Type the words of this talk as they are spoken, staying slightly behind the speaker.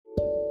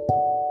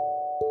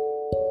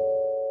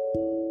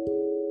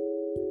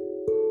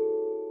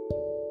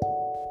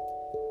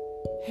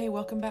Hey,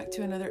 welcome back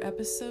to another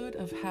episode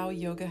of How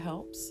Yoga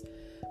Helps.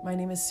 My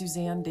name is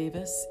Suzanne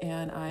Davis,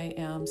 and I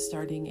am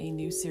starting a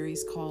new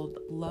series called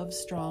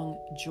LoveStrong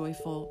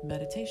Joyful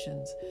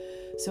Meditations.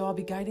 So I'll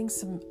be guiding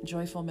some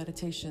joyful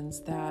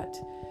meditations that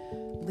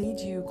lead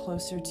you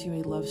closer to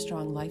a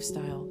LoveStrong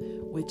lifestyle,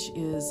 which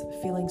is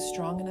feeling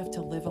strong enough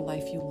to live a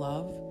life you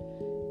love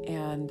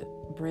and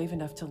brave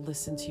enough to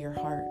listen to your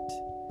heart.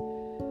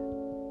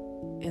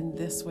 In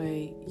this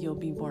way, you'll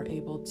be more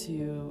able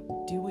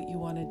to do what you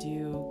want to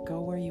do,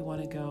 go where you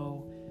want to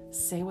go,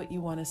 say what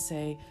you want to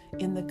say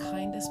in the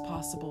kindest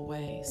possible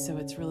way, so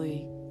it's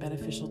really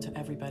beneficial to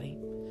everybody.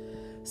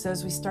 So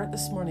as we start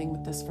this morning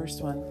with this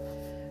first one,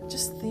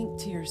 just think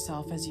to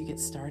yourself as you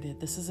get started,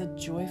 this is a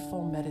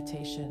joyful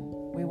meditation.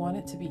 We want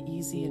it to be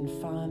easy and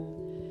fun,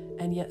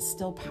 and yet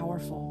still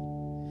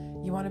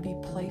powerful. You want to be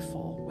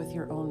playful with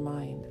your own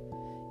mind.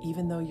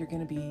 Even though you're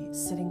going to be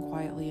sitting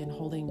quietly and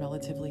holding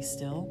relatively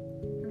still,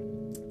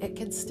 it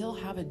can still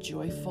have a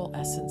joyful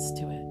essence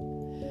to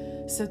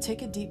it. So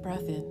take a deep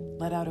breath in,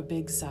 let out a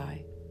big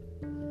sigh.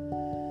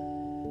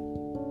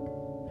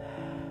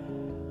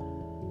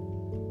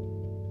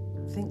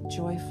 Think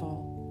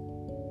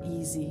joyful,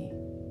 easy,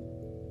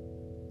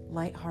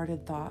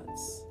 lighthearted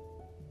thoughts,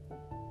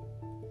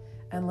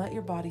 and let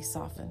your body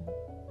soften.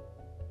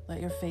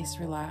 Let your face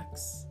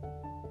relax.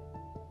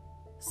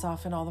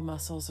 Soften all the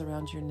muscles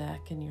around your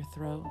neck and your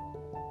throat.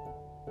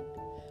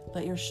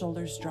 Let your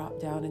shoulders drop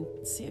down and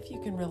see if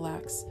you can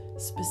relax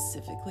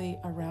specifically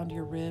around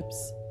your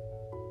ribs,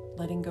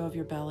 letting go of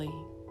your belly.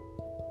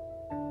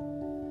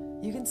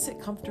 You can sit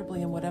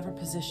comfortably in whatever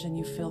position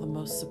you feel the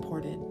most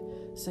supported.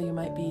 So you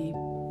might be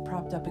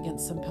propped up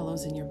against some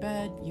pillows in your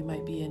bed. You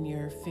might be in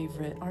your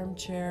favorite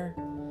armchair.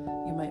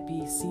 You might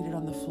be seated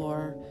on the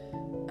floor,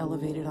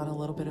 elevated on a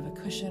little bit of a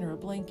cushion or a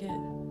blanket.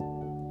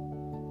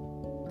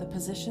 The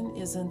position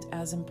isn't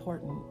as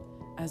important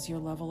as your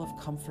level of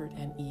comfort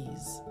and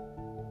ease.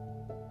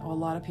 A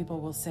lot of people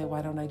will say,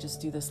 why don't I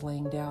just do this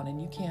laying down? And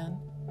you can.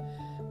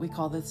 We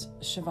call this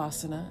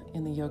Shavasana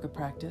in the yoga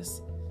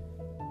practice.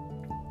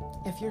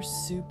 If you're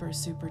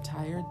super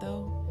tired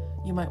though,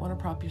 you might want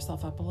to prop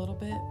yourself up a little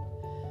bit,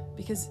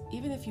 because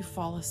even if you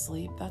fall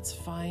asleep, that's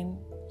fine.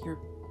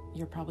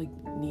 You're probably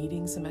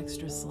needing some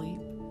extra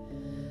sleep.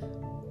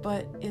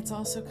 But it's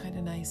also kind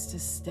of nice to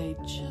stay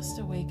just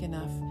awake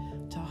enough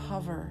to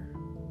hover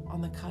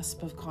on the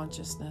cusp of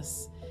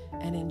consciousness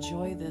and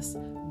enjoy this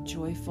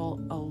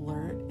joyful,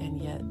 alert, and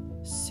yet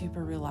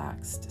super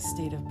relaxed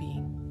state of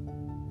being.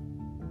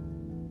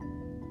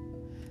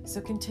 So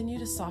continue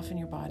to soften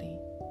your body,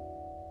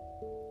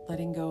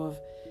 letting go of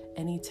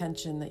any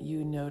tension that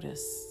you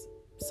notice,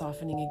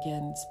 softening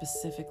again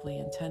specifically,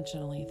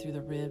 intentionally through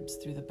the ribs,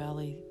 through the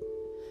belly.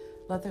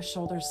 Let the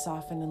shoulders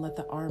soften and let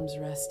the arms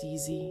rest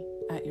easy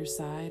at your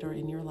side or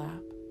in your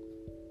lap.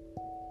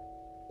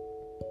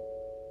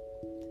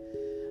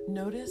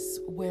 Notice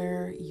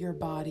where your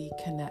body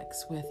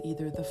connects with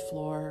either the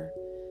floor,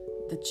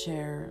 the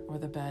chair, or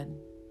the bed.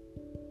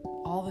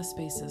 All the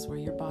spaces where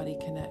your body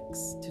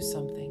connects to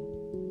something.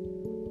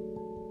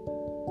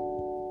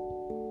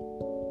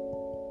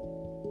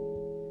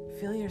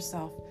 Feel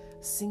yourself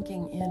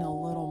sinking in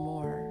a little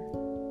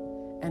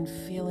more and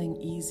feeling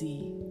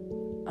easy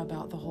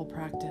about the whole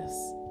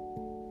practice.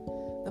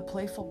 The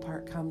playful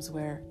part comes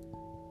where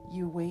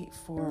you wait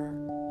for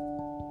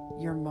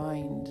your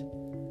mind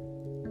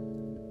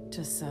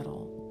to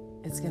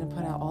settle. It's going to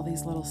put out all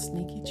these little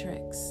sneaky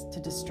tricks to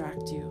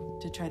distract you,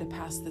 to try to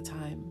pass the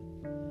time,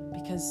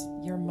 because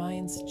your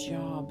mind's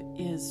job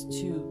is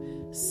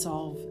to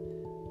solve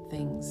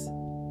things,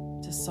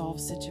 to solve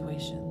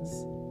situations.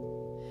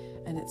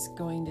 And it's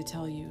going to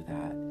tell you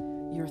that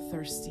you're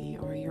thirsty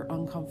or you're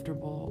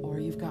uncomfortable or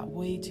you've got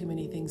way too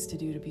many things to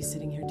do to be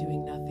sitting here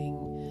doing nothing.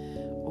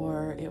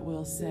 Or it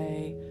will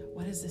say,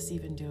 what is this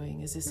even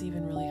doing? Is this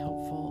even really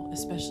helpful?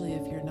 Especially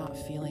if you're not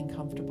feeling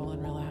comfortable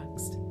and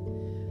relaxed.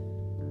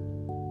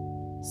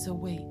 So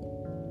wait.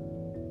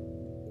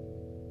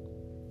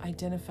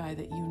 Identify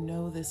that you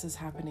know this is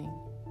happening.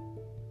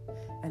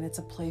 And it's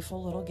a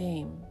playful little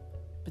game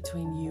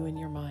between you and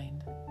your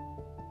mind.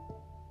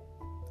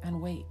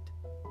 And wait.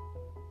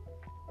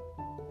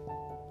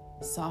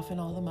 Soften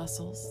all the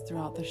muscles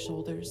throughout the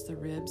shoulders, the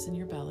ribs, and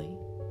your belly.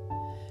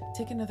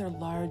 Take another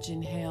large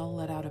inhale,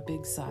 let out a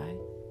big sigh.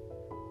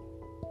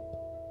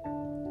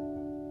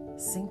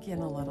 Sink in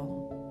a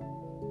little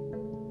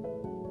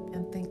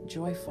and think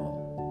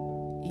joyful,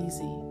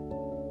 easy,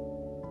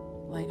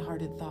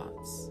 lighthearted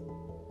thoughts.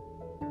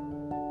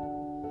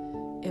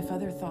 If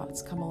other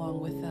thoughts come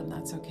along with them,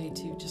 that's okay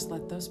too. Just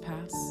let those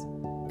pass.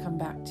 Come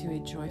back to a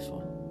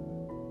joyful,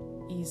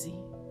 easy,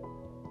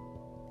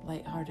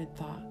 lighthearted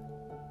thought.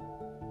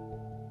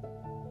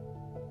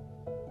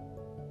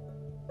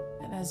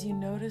 And as you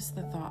notice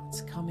the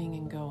thoughts coming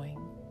and going,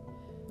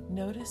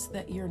 notice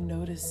that you're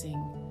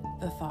noticing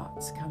the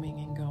thoughts coming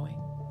and going.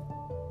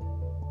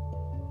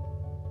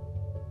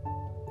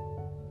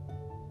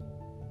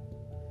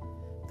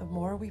 The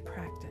more we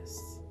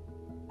practice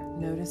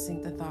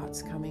noticing the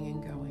thoughts coming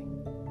and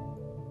going,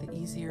 the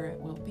easier it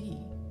will be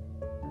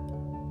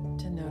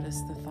to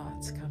notice the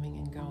thoughts coming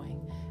and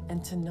going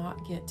and to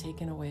not get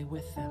taken away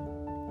with them.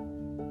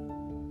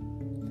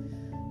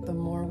 The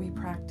more we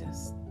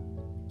practice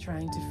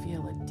trying to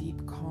feel a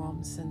deep,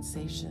 calm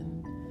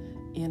sensation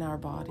in our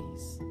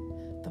bodies,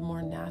 the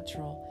more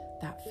natural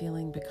that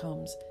feeling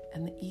becomes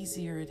and the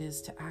easier it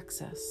is to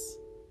access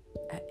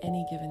at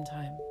any given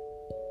time.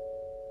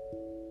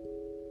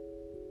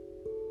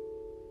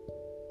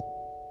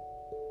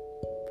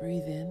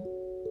 Breathe in,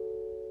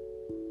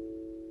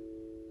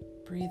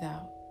 breathe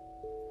out.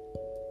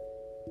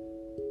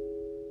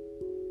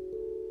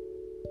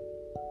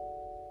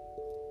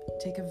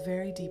 Take a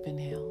very deep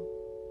inhale,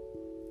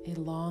 a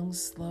long,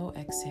 slow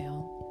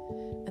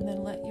exhale, and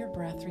then let your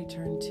breath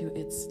return to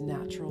its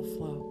natural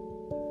flow.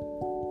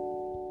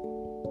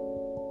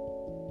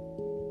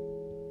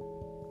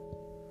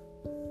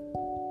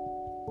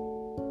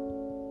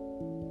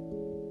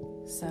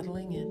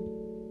 Settling in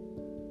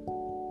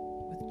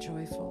with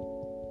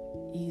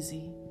joyful,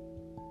 easy,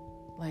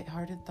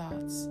 lighthearted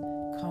thoughts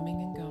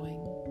coming and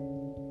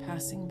going,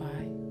 passing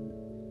by,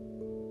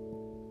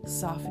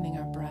 softening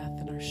our breath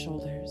in our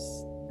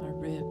shoulders, our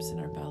ribs, and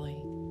our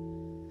belly,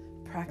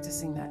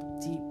 practicing that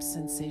deep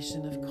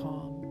sensation of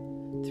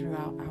calm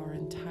throughout our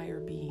entire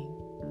being.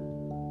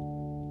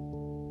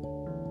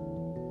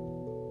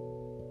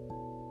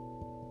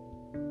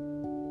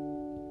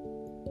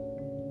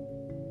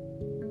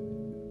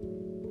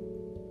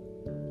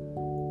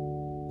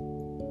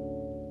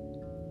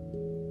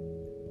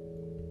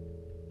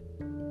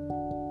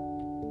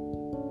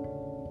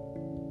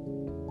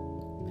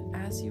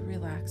 As you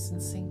relax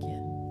and sink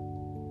in,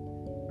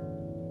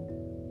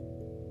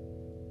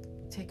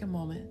 take a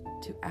moment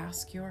to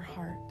ask your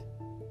heart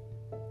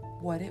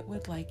what it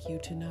would like you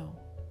to know.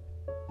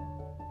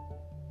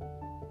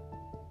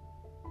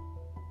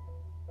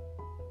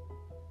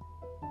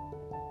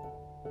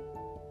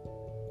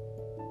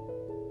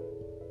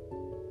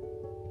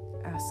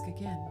 Ask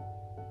again,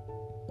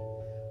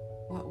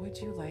 what would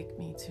you like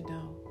me to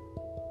know?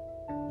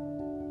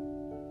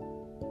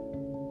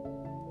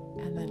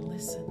 And then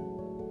listen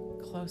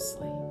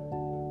closely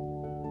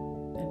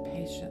and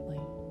patiently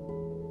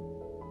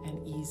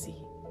and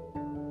easy.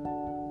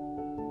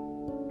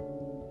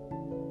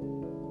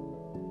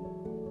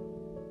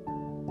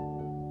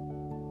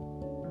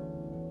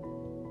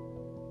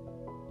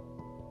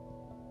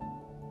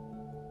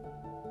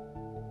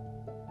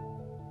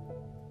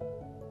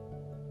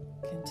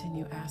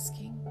 Continue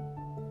asking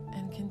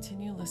and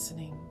continue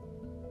listening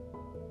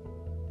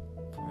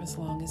for as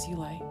long as you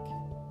like.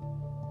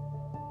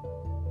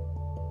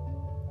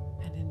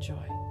 Enjoy.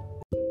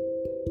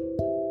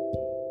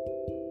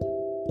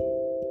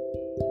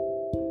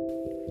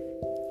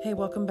 Hey,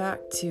 welcome back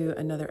to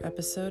another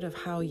episode of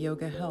How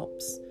Yoga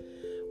Helps.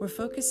 We're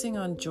focusing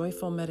on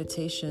joyful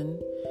meditation.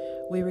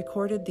 We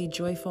recorded the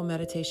joyful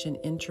meditation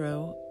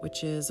intro,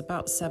 which is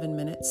about 7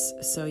 minutes,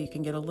 so you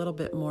can get a little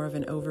bit more of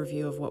an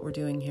overview of what we're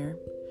doing here.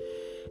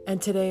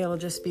 And today it'll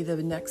just be the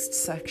next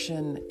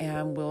section,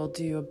 and we'll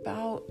do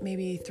about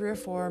maybe 3 or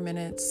 4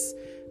 minutes,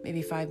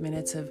 maybe 5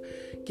 minutes of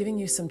giving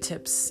you some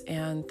tips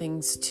and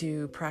things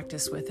to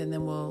practice with, and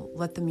then we'll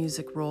let the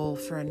music roll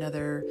for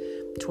another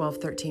 12,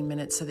 13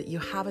 minutes so that you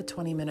have a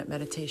 20-minute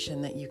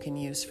meditation that you can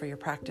use for your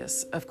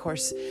practice. Of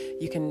course,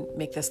 you can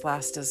make this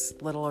last as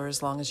little or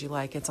as long as you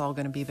like. It's all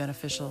going to be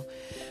beneficial.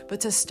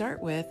 But to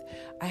start with,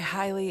 I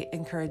highly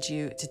encourage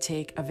you to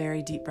take a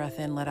very deep breath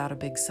in, let out a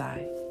big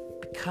sigh,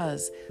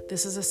 because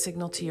this is a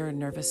signal to your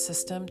nervous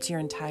system, to your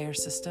entire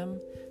system,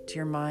 to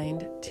your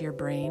mind, to your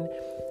brain.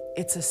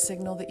 It's a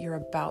signal that you're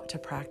about to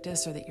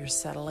practice or that you're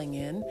settling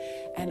in.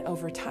 And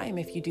over time,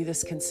 if you do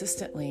this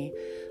consistently,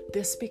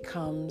 this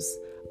becomes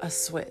a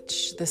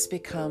switch. This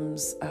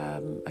becomes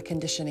a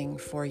conditioning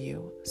for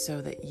you so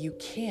that you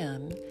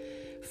can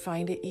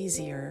find it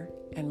easier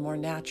and more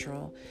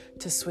natural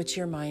to switch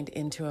your mind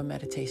into a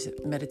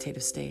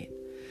meditative state.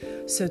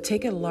 So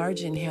take a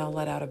large inhale,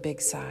 let out a big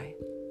sigh.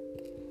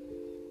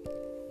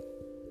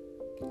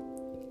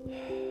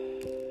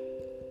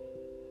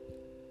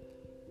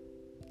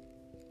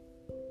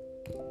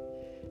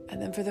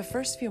 And then for the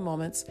first few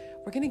moments,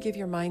 we're going to give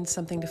your mind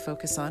something to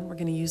focus on. We're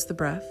going to use the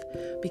breath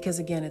because,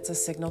 again, it's a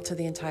signal to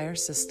the entire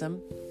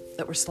system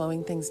that we're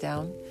slowing things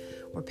down.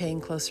 We're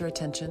paying closer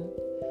attention.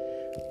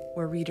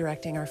 We're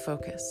redirecting our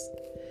focus.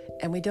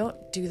 And we don't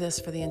do this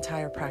for the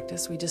entire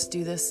practice. We just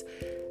do this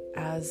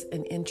as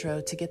an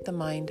intro to get the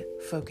mind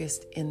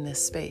focused in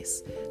this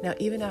space. Now,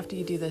 even after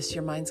you do this,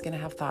 your mind's going to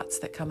have thoughts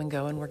that come and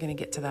go, and we're going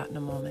to get to that in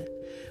a moment.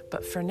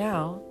 But for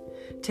now,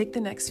 take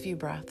the next few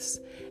breaths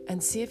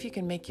and see if you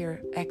can make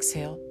your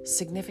exhale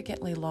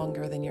significantly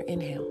longer than your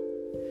inhale.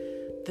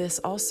 This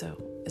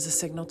also is a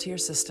signal to your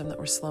system that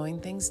we're slowing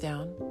things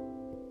down.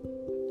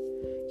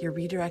 You're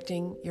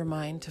redirecting your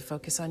mind to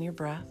focus on your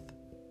breath.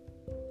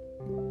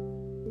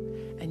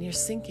 And you're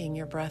syncing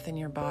your breath and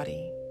your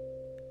body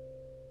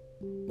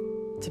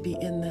to be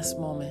in this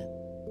moment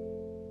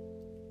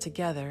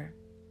together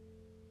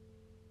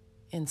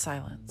in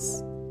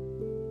silence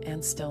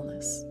and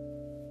stillness.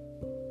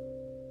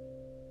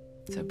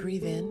 So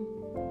breathe in,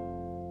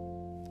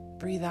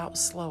 Breathe out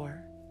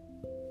slower.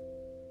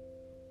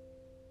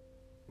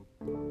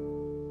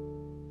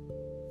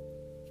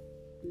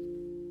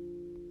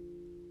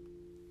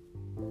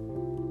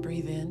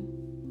 Breathe in.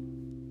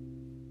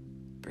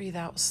 Breathe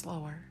out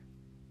slower.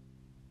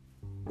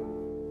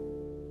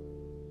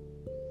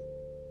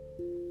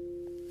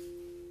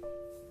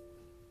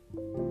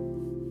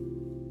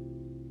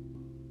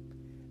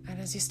 And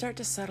as you start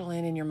to settle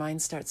in and your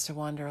mind starts to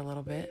wander a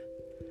little bit,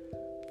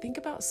 think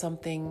about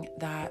something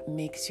that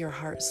makes your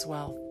heart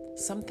swell,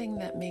 something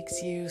that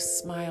makes you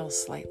smile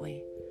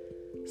slightly,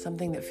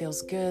 something that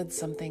feels good,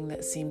 something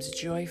that seems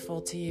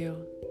joyful to you.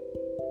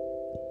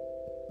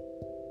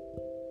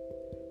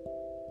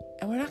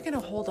 And we're not going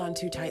to hold on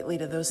too tightly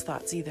to those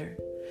thoughts either,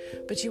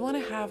 but you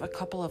want to have a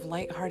couple of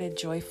lighthearted,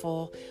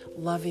 joyful,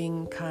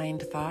 loving,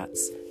 kind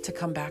thoughts to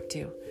come back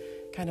to,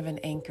 kind of an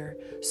anchor.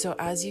 So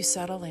as you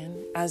settle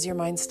in, as your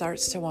mind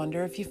starts to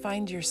wander, if you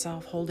find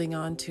yourself holding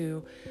on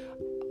to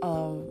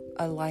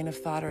a line of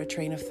thought or a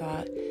train of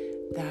thought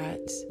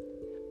that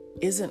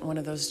isn't one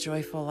of those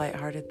joyful,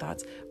 lighthearted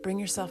thoughts, bring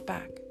yourself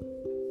back.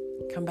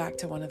 Come back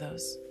to one of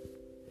those.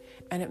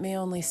 And it may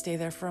only stay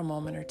there for a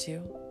moment or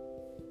two.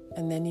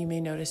 And then you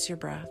may notice your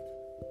breath.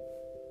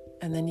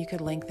 And then you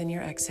could lengthen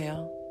your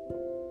exhale.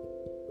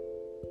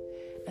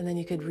 And then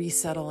you could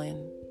resettle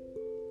in.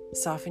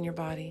 Soften your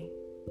body.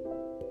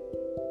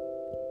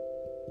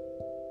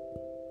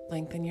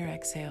 Lengthen your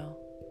exhale.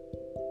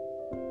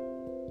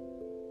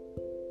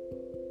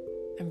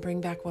 And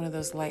bring back one of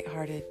those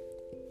lighthearted,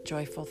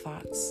 joyful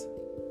thoughts.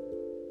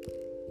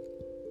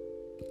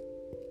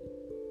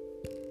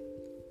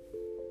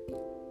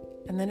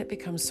 And then it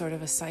becomes sort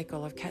of a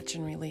cycle of catch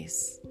and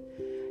release.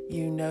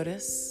 You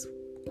notice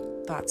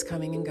thoughts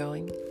coming and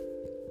going.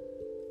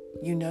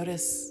 You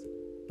notice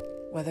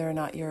whether or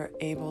not you're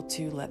able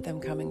to let them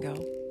come and go.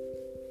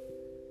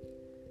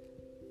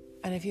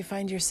 And if you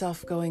find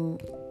yourself going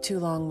too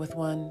long with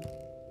one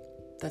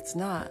that's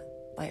not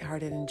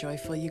lighthearted and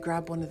joyful, you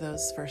grab one of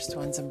those first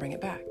ones and bring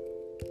it back.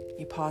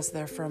 You pause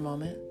there for a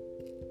moment.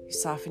 You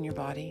soften your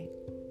body.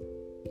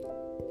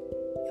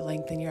 You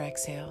lengthen your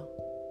exhale.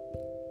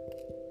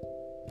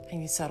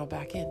 And you settle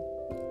back in.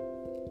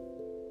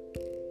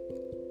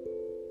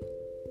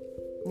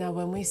 Now,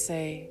 when we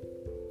say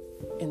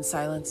in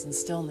silence and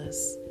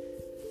stillness,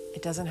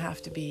 it doesn't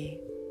have to be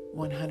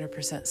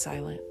 100%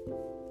 silent,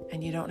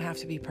 and you don't have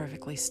to be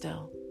perfectly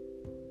still.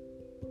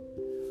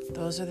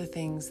 Those are the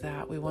things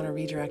that we want to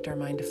redirect our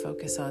mind to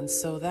focus on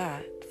so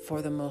that,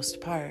 for the most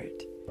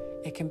part,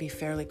 it can be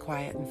fairly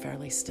quiet and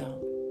fairly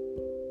still.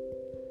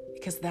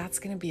 Because that's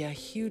going to be a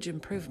huge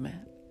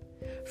improvement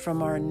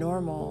from our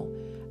normal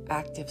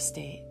active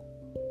state.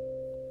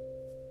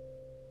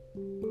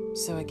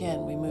 So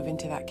again, we move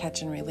into that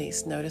catch and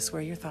release. Notice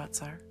where your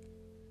thoughts are.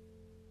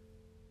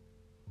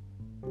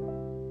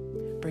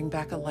 Bring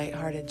back a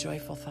lighthearted,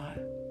 joyful thought.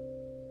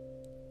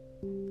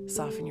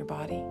 Soften your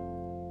body.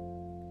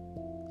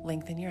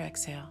 Lengthen your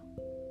exhale.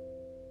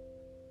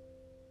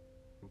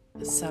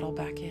 And settle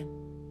back in.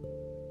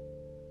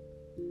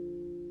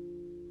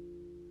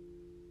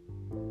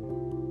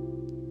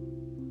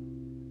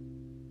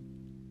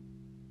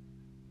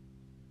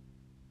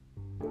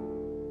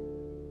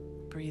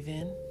 Breathe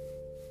in.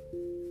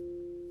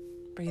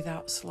 Breathe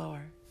out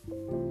slower.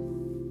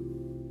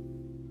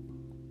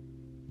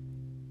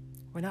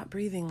 We're not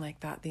breathing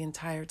like that the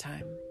entire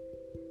time.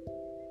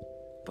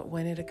 But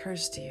when it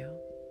occurs to you,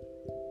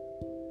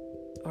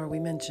 or we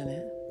mention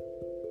it,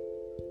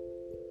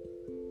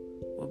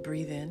 we'll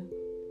breathe in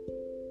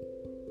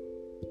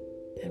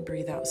and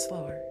breathe out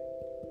slower.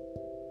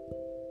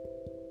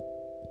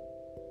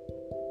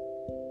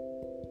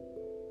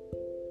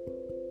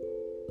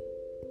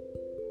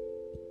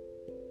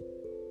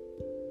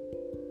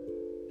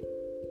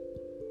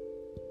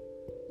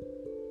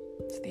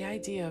 So the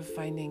idea of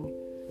finding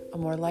a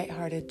more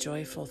lighthearted,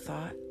 joyful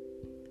thought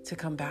to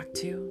come back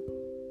to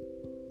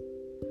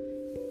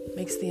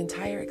makes the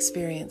entire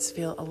experience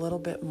feel a little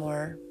bit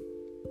more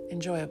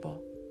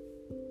enjoyable.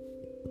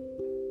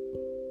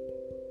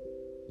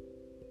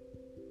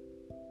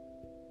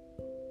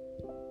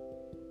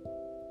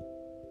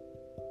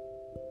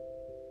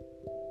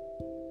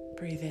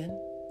 Breathe in.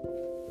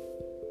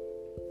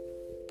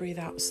 Breathe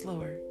out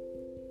slower.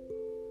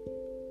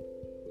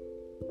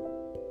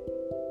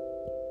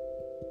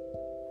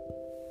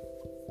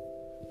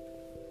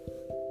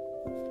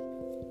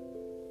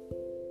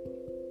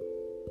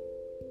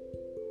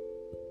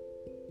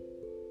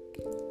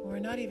 We're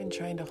not even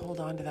trying to hold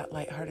on to that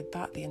lighthearted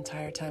thought the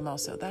entire time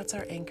also. That's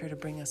our anchor to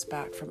bring us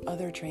back from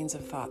other trains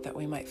of thought that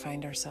we might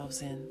find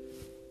ourselves in.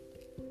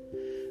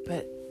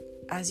 But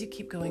as you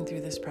keep going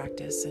through this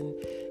practice and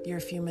you're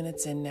a few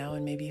minutes in now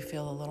and maybe you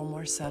feel a little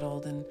more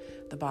settled and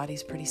the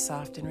body's pretty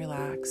soft and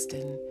relaxed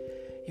and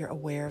you're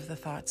aware of the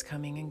thoughts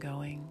coming and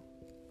going,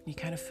 you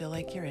kind of feel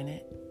like you're in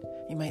it.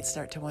 You might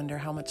start to wonder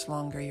how much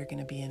longer you're going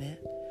to be in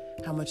it.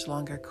 How much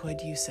longer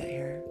could you sit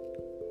here?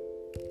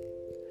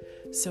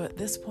 So at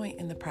this point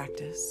in the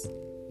practice,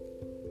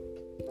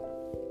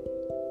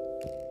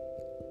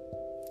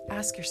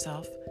 ask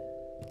yourself,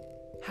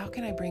 How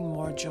can I bring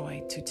more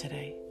joy to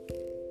today?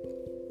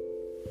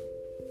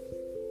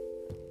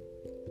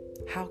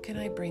 How can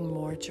I bring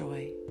more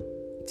joy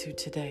to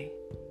today?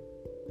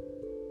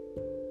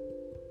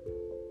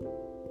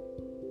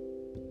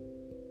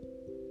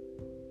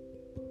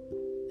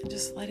 And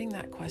just letting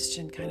that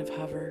question kind of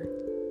hover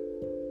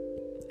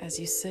as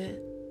you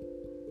sit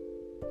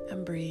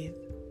and breathe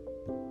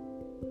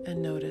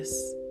and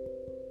notice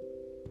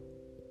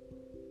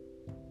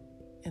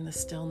in the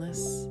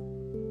stillness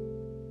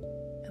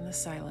and the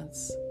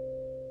silence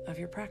of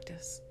your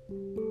practice.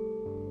 And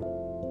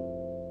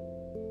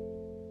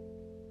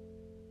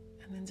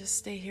then just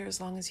stay here as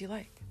long as you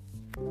like.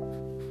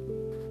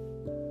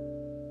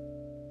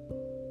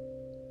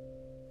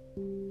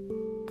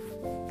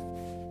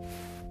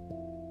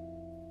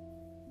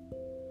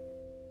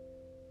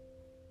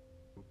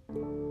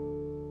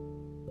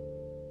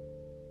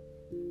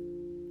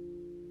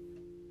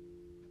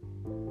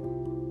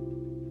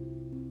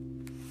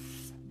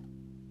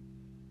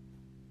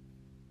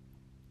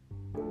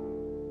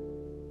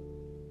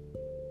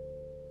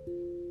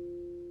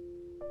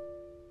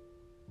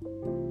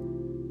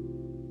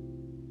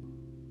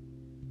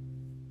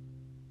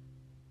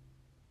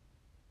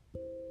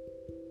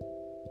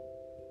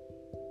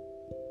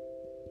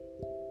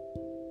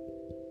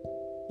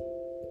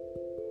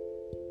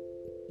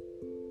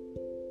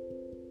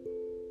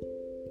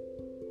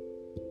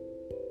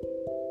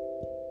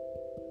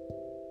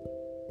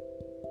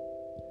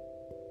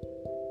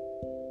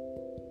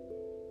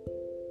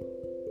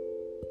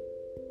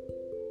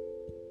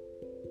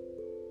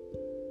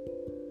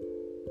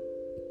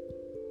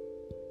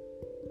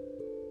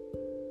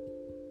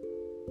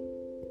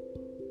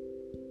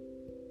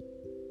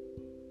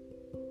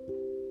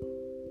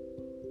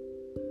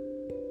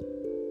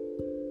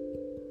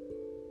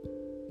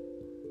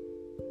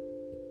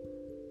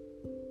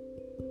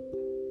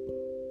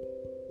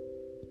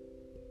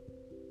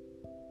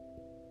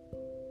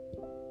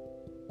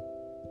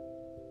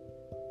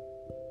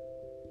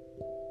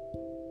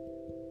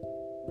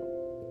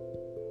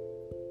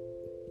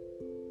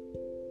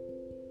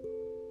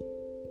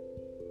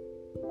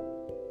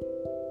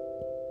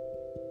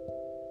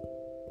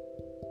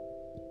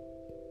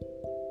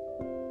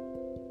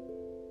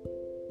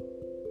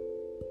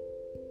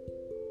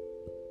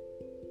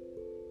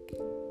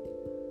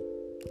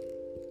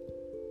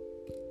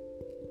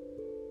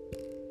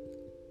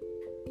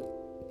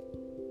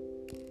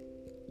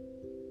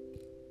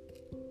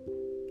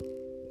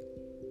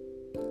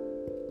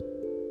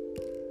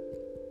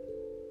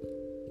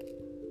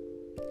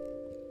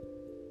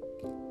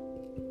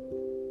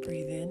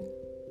 Breathe in,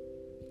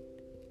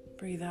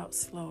 breathe out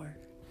slower.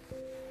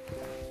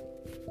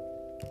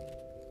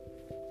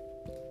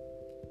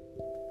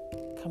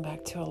 Come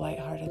back to a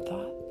lighthearted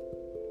thought.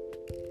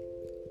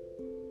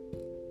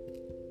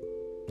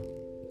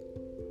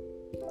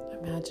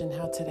 Imagine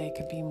how today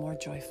could be more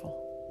joyful.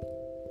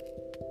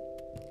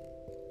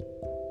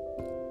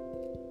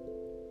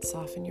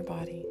 Soften your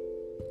body.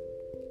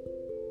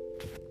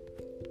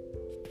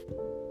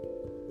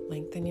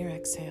 Lengthen your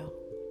exhale.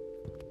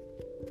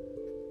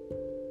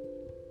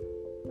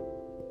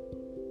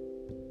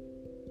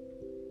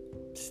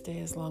 Stay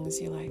as long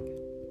as you like.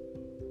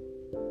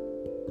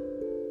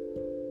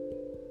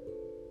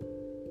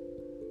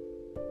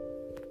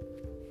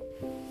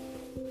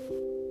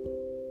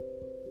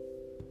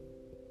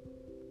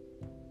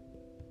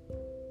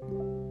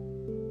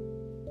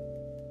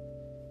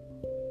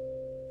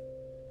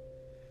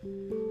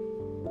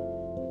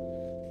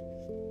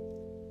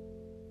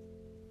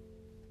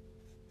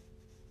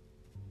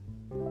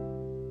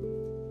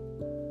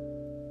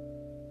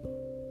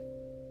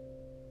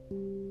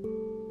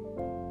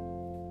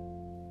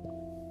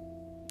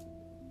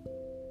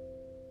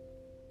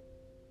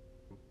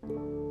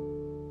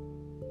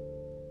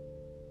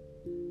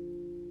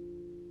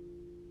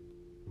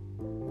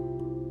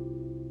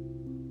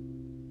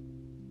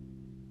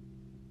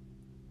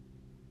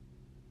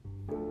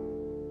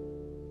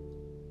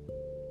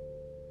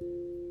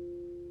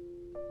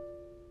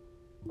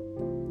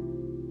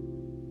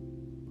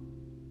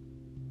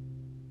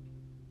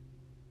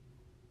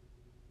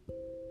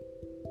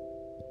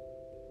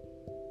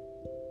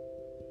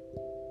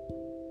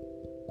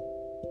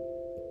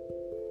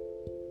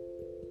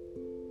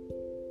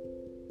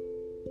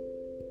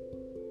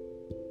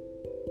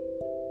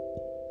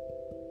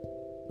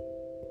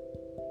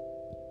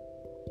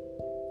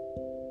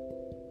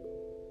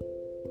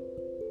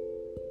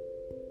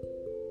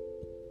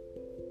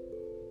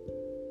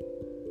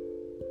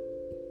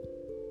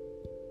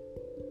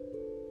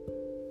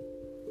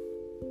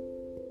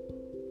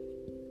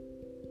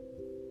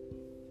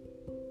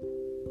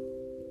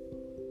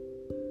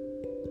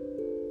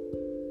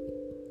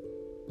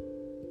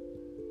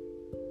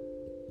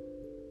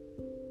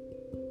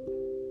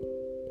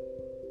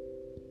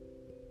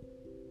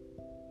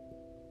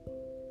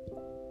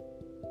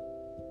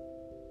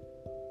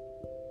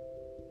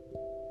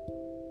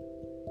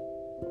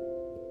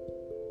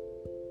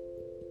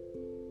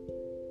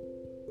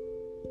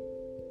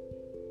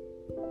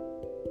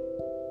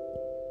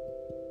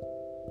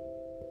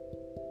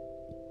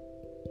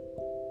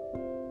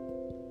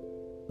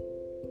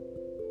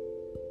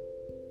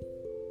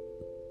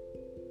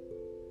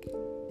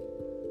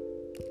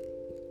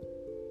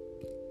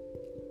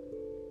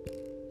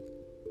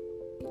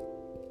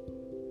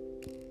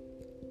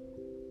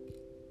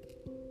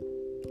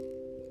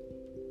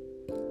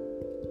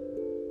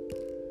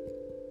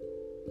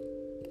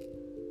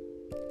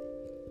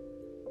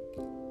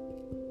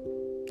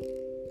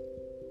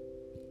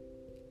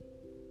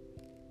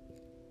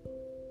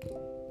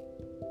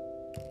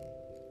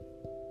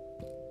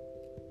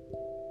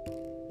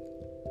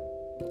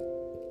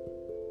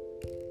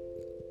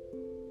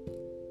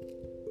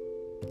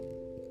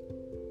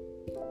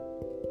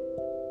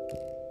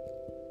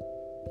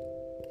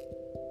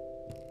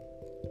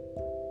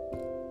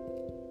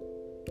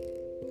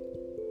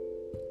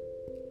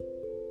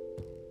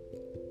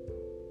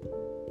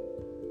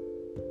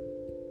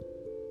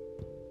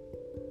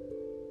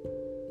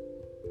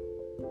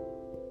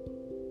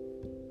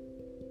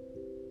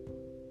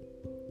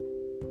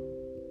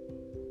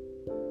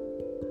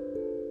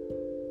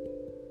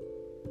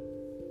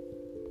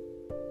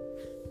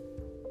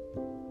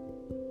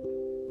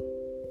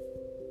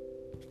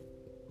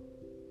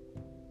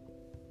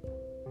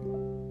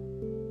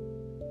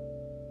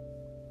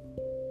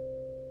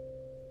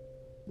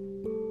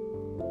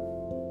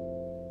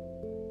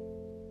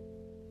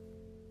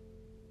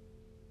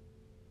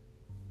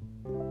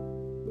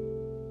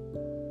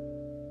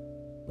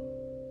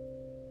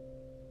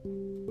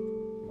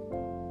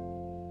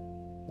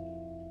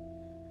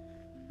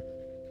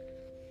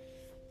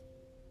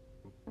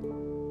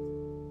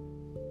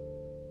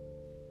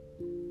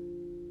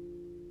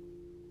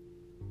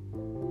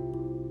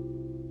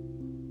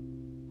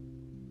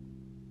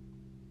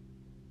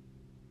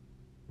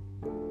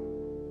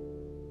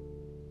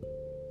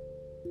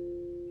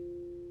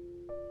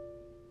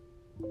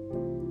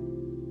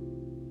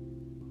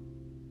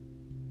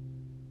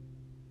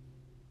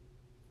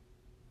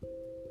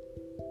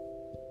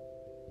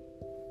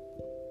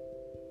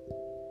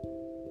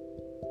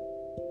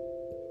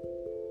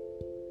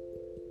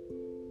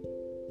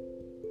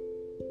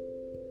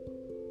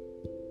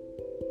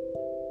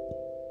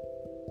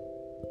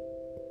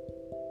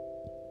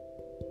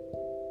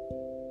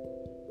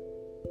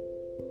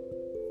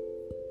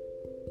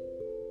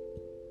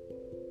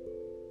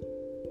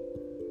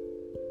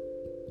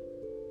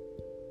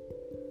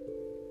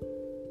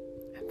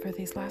 For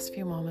these last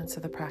few moments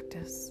of the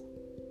practice,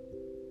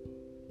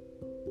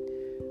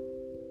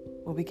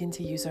 we'll begin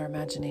to use our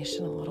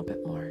imagination a little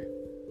bit more.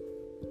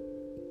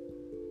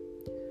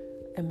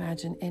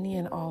 Imagine any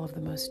and all of the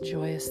most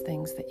joyous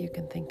things that you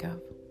can think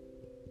of.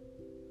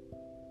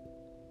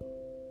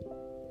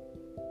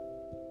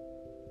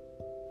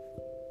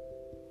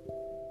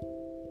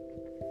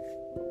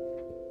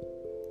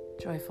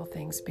 Joyful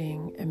things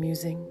being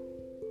amusing,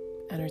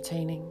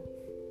 entertaining,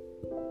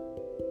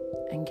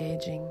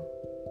 engaging,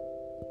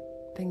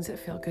 things that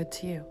feel good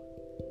to you.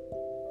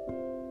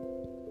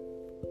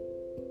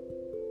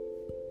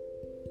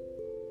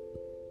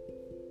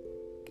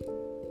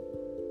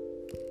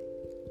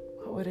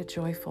 What would a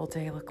joyful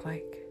day look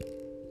like?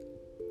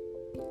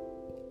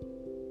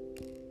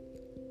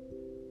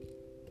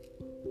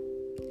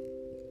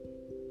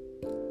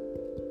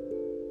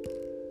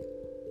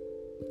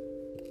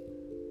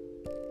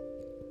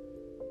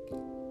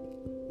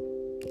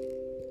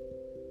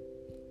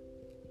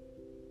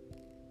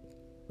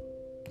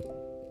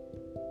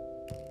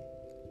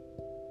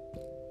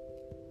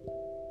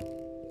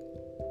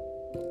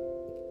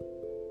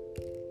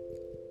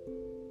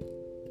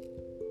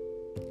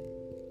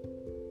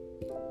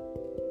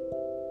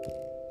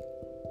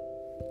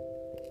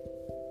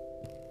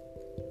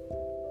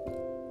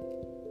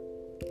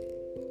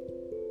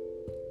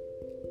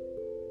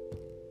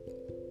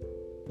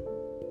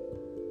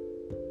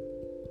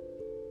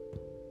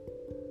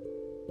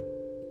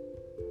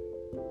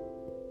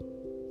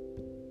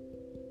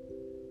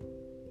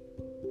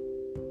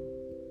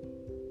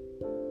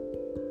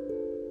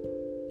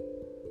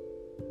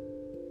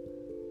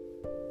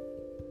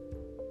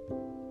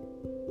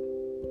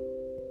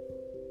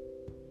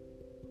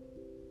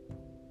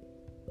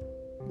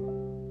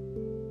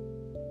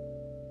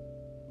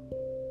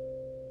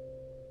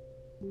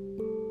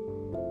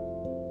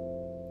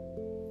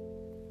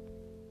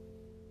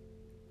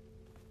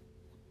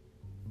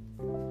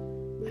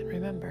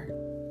 Remember,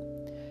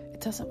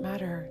 it doesn't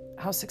matter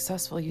how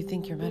successful you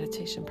think your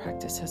meditation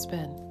practice has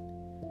been.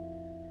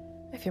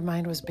 If your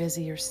mind was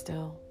busy or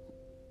still,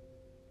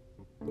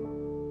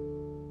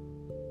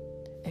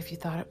 if you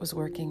thought it was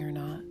working or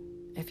not,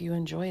 if you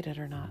enjoyed it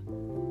or not.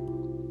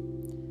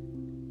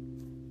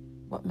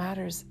 What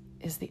matters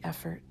is the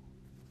effort.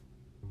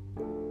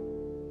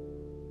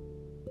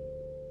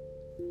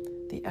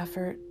 The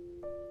effort,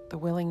 the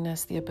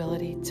willingness, the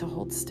ability to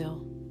hold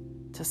still,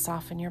 to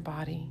soften your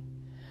body,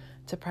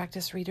 to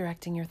practice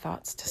redirecting your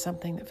thoughts to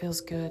something that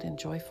feels good and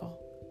joyful.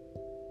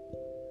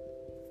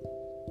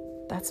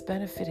 That's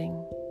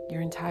benefiting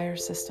your entire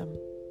system,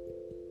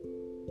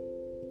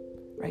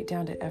 right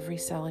down to every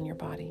cell in your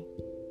body.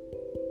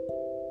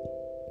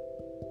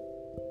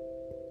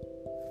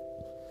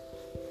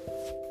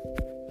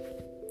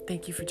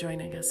 Thank you for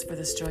joining us for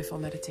this joyful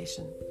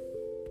meditation.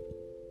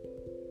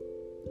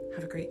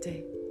 Have a great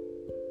day.